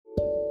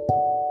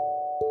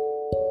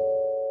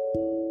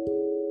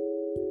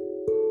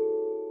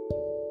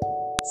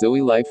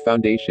Zoe Life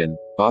Foundation,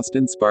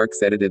 Boston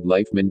Sparks edited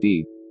Liveman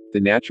Dee. The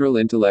natural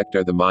intellect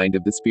are the mind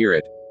of the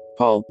Spirit.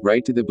 Paul,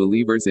 write to the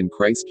believers in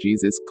Christ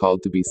Jesus,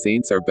 called to be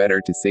saints are better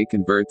to say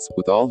converts,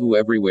 with all who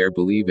everywhere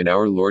believe in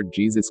our Lord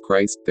Jesus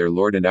Christ, their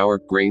Lord and our,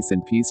 grace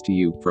and peace to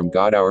you, from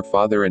God our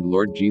Father and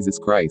Lord Jesus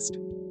Christ.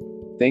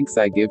 Thanks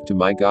I give to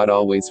my God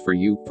always for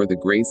you, for the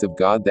grace of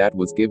God that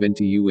was given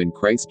to you in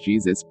Christ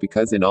Jesus,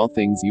 because in all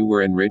things you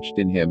were enriched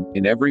in him,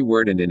 in every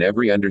word and in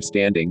every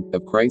understanding,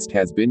 of Christ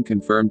has been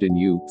confirmed in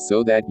you,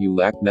 so that you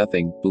lack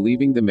nothing,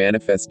 believing the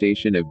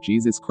manifestation of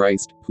Jesus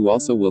Christ, who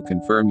also will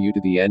confirm you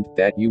to the end,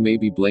 that you may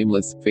be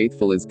blameless,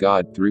 faithful as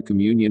God, through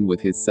communion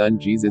with his Son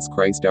Jesus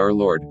Christ our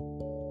Lord.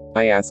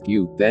 I ask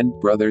you, then,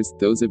 brothers,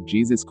 those of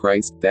Jesus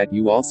Christ, that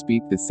you all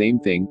speak the same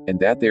thing, and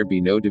that there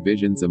be no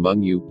divisions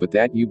among you, but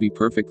that you be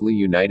perfectly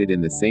united in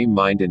the same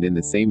mind and in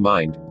the same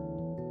mind.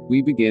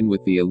 We begin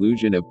with the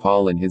allusion of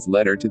Paul in his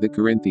letter to the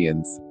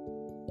Corinthians.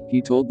 He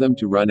told them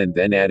to run and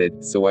then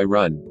added, so I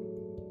run.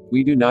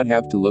 We do not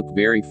have to look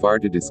very far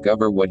to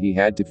discover what he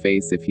had to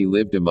face if he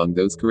lived among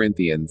those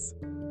Corinthians.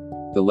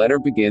 The letter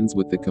begins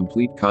with the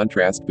complete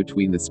contrast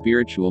between the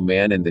spiritual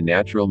man and the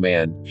natural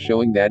man,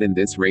 showing that in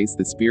this race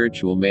the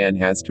spiritual man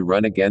has to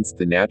run against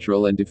the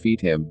natural and defeat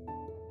him.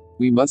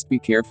 We must be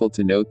careful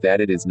to note that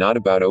it is not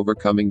about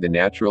overcoming the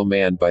natural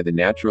man by the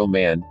natural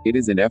man, it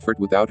is an effort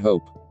without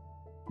hope.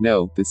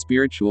 No, the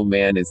spiritual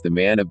man is the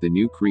man of the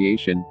new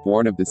creation,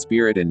 born of the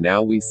Spirit, and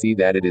now we see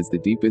that it is the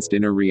deepest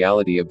inner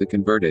reality of the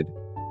converted.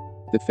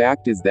 The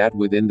fact is that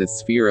within the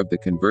sphere of the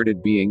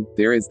converted being,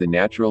 there is the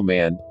natural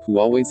man, who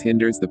always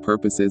hinders the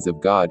purposes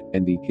of God,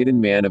 and the hidden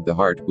man of the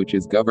heart, which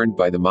is governed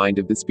by the mind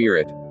of the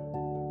Spirit.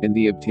 And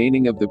the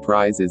obtaining of the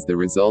prize is the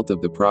result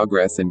of the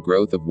progress and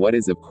growth of what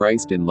is of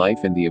Christ in life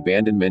and the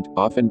abandonment,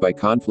 often by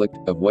conflict,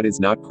 of what is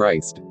not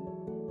Christ.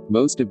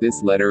 Most of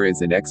this letter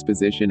is an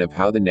exposition of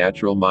how the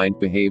natural mind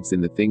behaves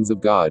in the things of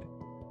God.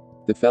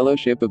 The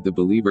fellowship of the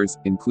believers,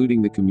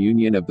 including the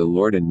communion of the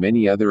Lord and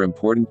many other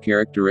important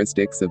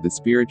characteristics of the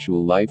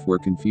spiritual life, were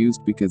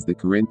confused because the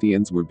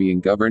Corinthians were being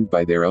governed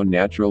by their own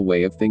natural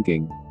way of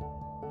thinking.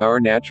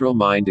 Our natural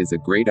mind is a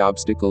great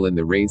obstacle in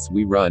the race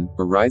we run,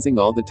 arising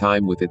all the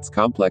time with its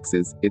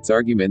complexes, its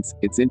arguments,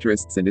 its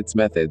interests and its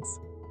methods.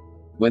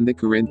 When the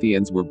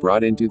Corinthians were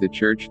brought into the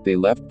church, they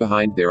left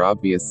behind their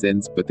obvious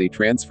sins, but they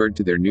transferred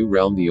to their new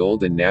realm the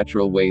old and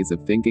natural ways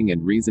of thinking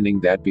and reasoning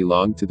that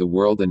belonged to the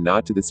world and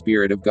not to the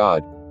Spirit of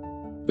God.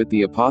 But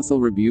the apostle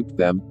rebuked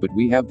them, but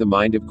we have the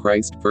mind of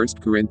Christ,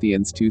 1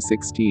 Corinthians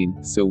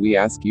 2:16, so we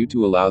ask you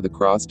to allow the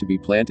cross to be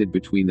planted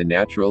between the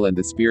natural and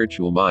the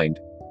spiritual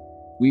mind.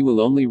 We will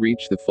only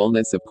reach the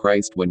fullness of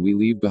Christ when we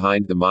leave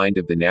behind the mind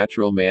of the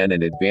natural man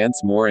and advance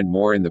more and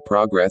more in the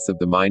progress of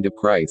the mind of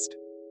Christ.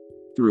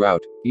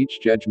 Throughout each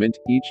judgment,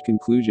 each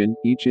conclusion,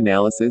 each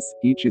analysis,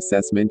 each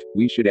assessment,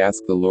 we should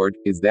ask the Lord,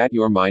 is that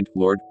your mind,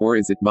 Lord, or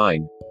is it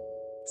mine?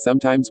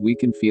 Sometimes we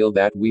can feel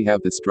that we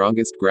have the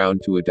strongest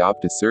ground to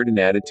adopt a certain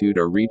attitude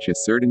or reach a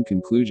certain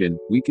conclusion,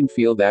 we can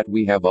feel that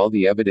we have all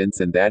the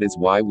evidence and that is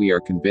why we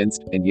are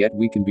convinced, and yet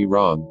we can be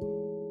wrong.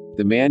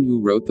 The man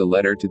who wrote the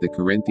letter to the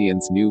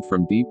Corinthians knew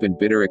from deep and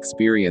bitter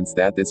experience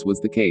that this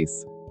was the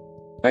case.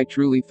 I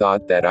truly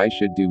thought that I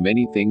should do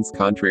many things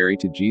contrary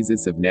to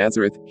Jesus of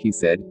Nazareth, he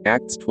said,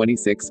 Acts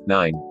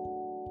 26:9.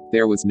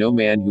 There was no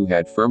man who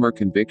had firmer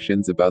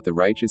convictions about the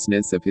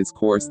righteousness of his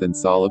course than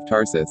Saul of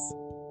Tarsus.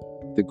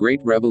 The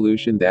great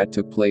revolution that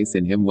took place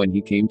in him when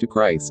he came to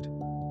Christ.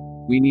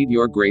 We need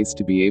your grace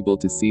to be able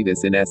to see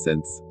this in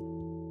essence.